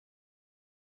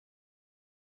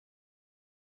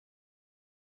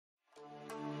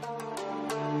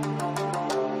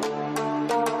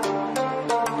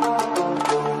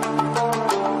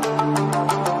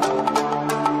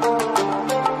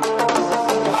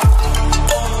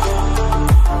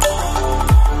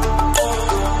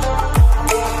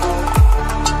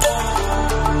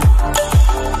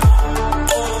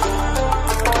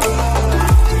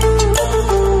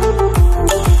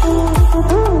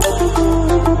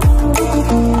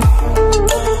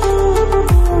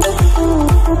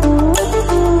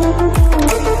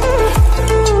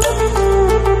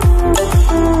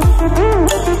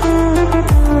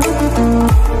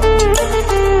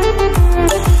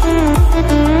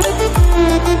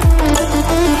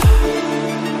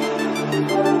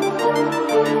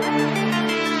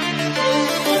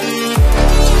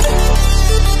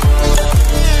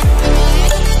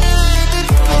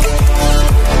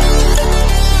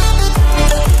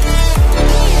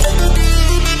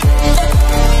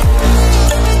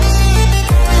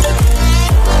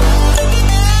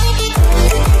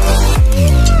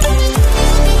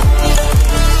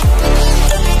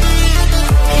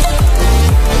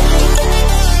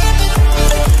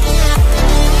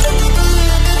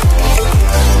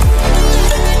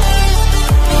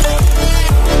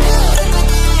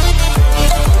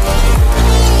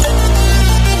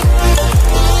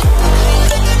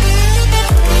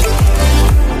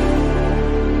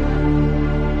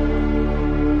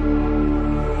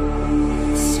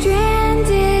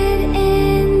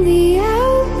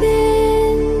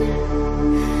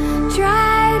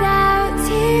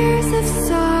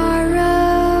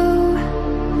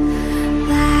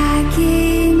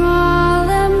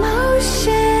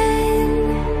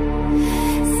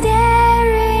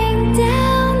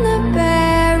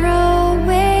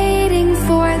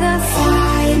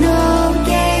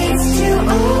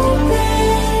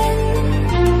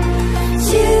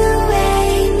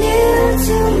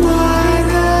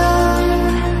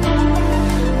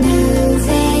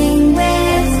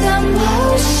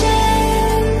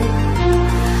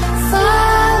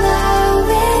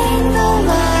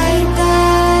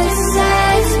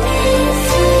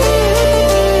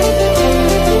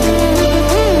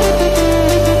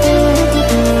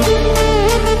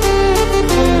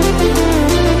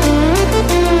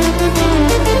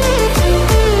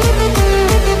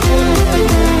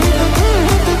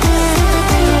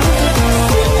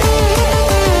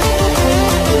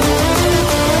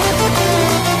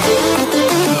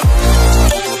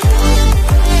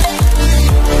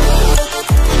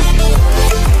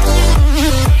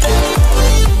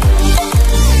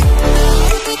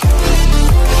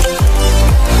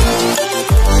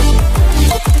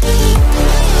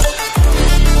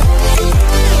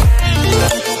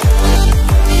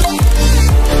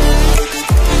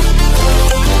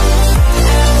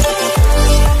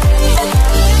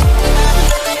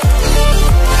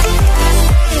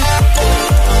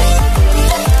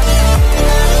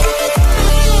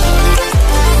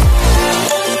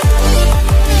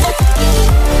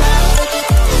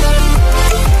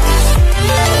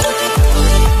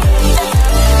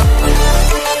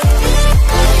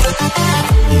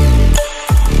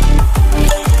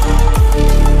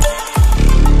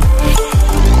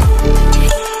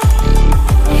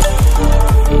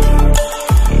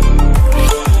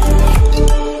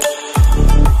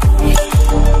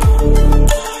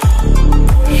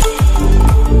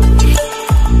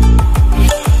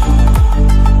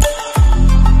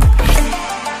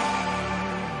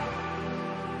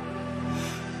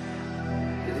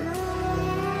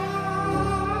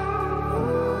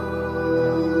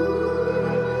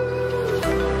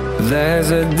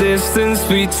There's a distance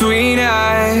between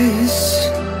us.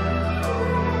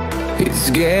 It's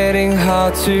getting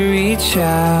hard to reach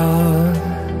out.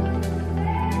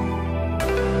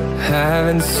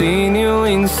 Haven't seen you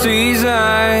in seasons,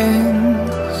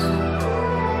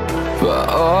 but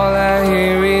all I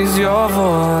hear is your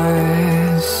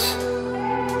voice.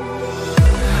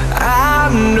 I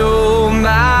know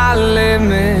my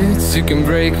limits, you can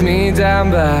break me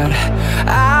down, but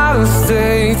I'll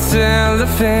stay till the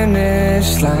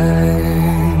finish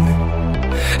line.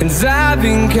 And I've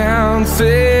been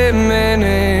counting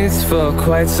minutes for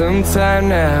quite some time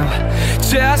now,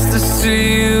 just to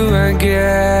see you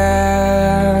again.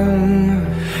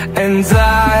 And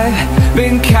I've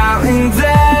been counting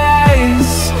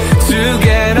days to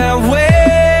get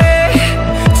away,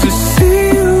 to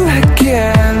see you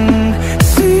again,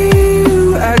 see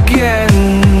you again.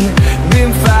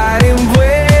 Been fighting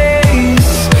ways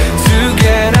to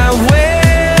get away,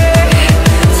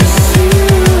 to see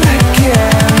you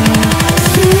again,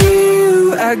 see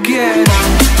you again.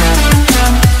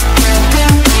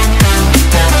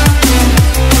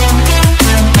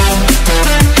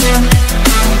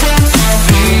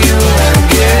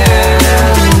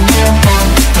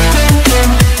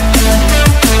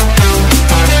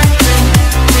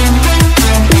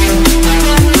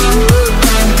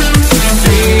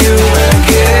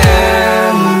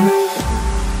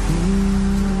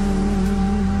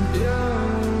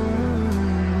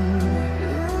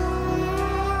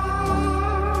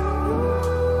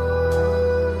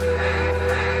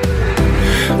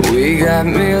 We got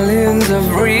millions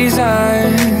of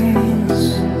reasons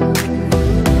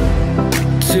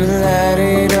to let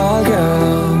it all go.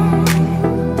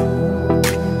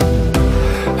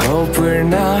 Hope we're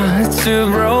not too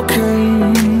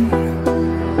broken.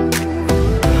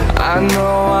 I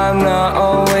know I'm not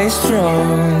always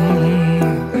strong,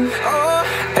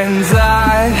 and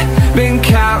I've been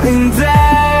counting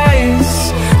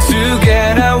days to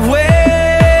get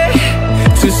away,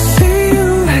 to see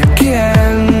you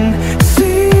again,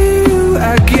 see you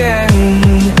again.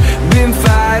 Been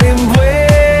fighting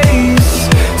ways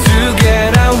to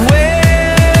get away,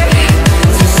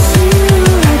 to see you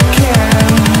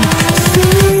again,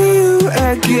 see you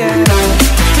again.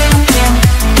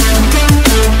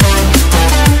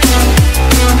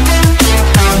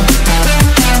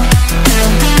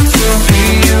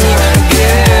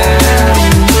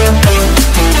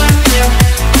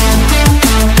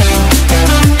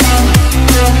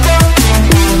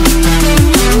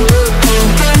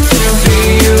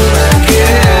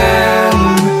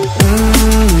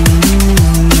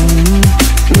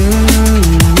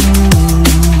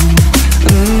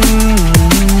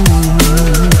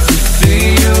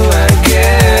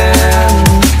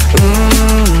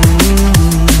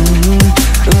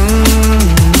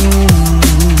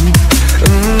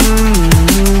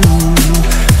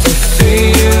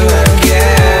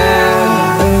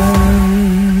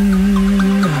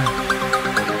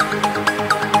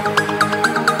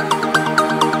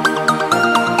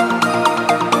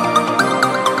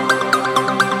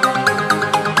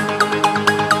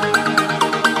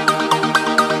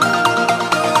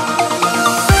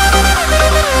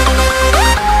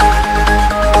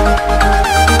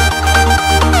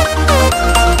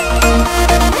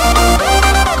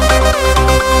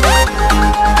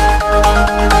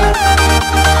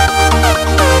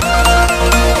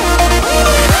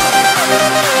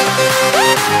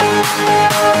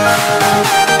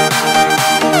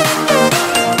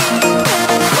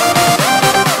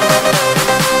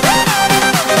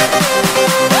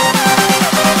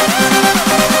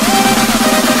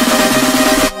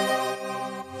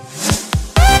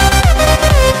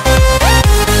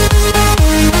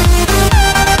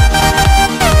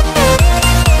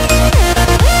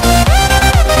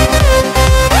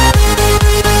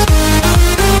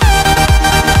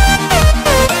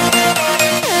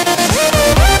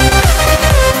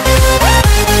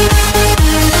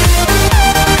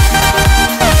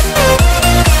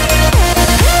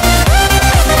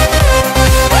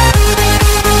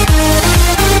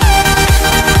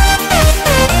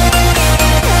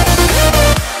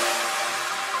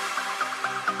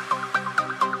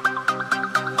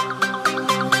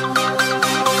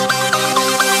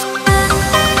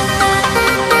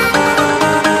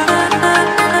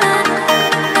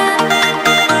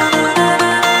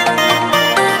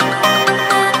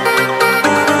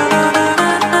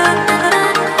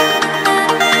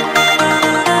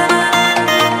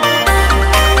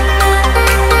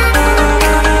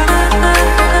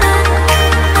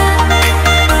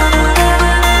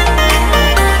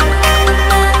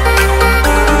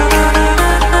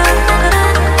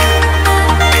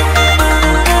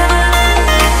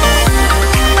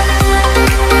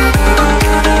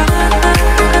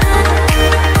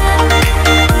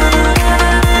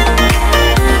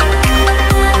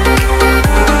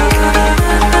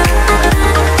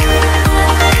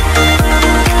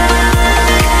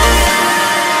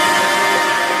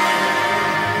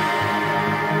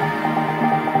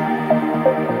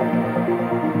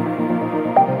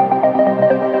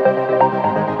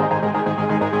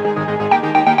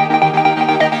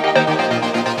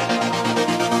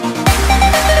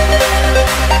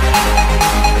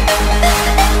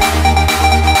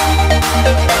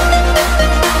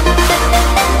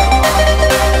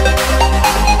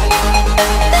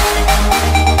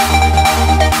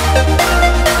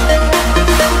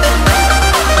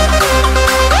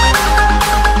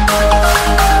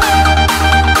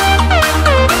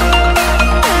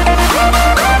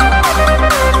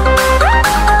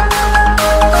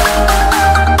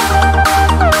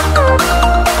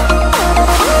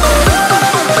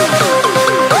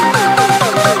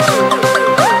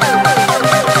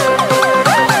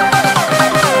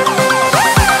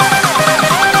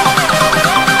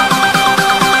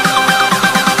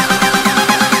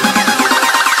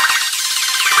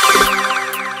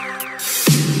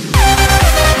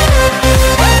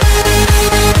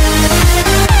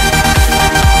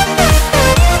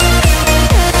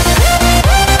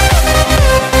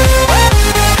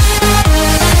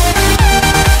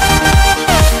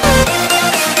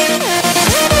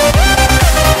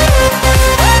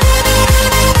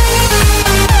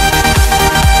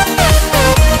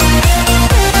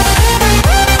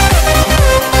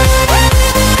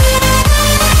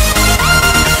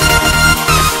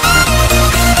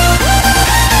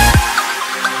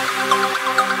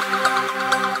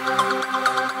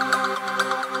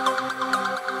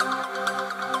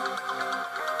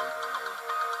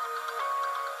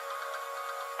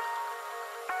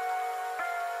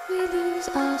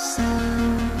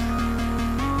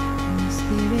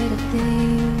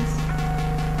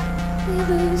 we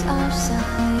lose our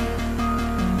sight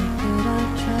when we put our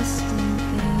trust in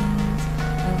things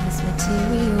of this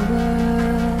material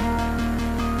world,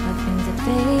 of things that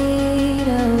fade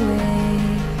away.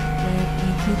 Let me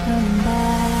keep coming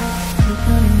back, keep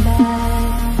coming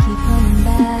back, keep coming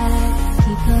back,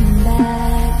 keep coming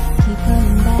back, keep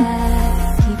coming back,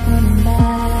 keep coming back,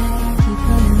 keep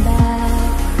coming back,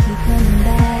 keep coming back, keep coming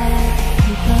back,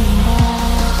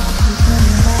 keep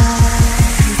coming back,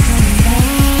 keep coming back,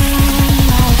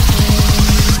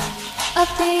 of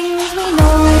things we know.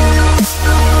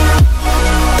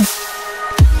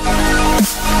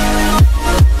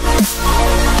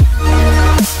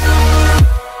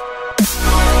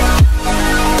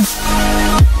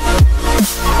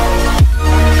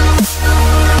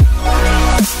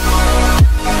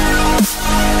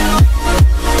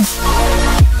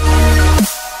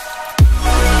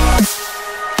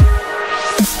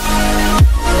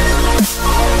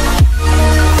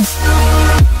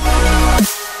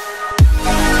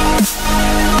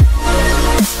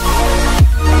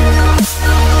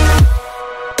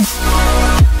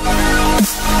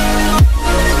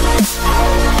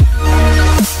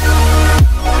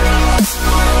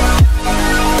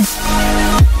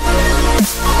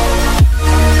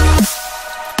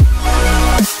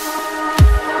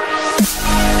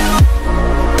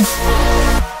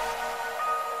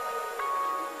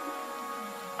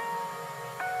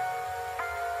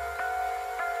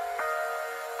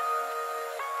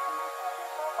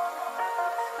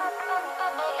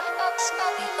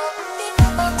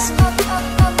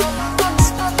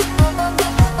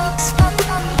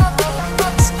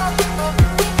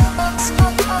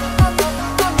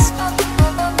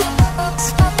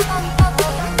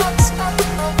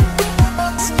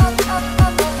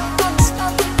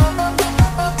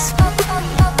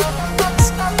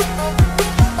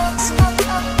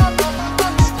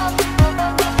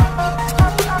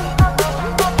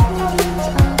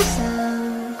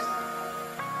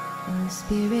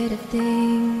 Spirit of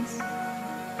things,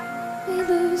 we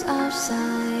lose our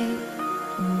sight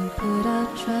when we put our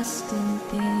trust in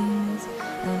things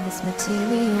of this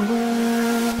material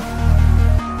world,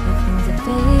 of things that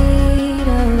fade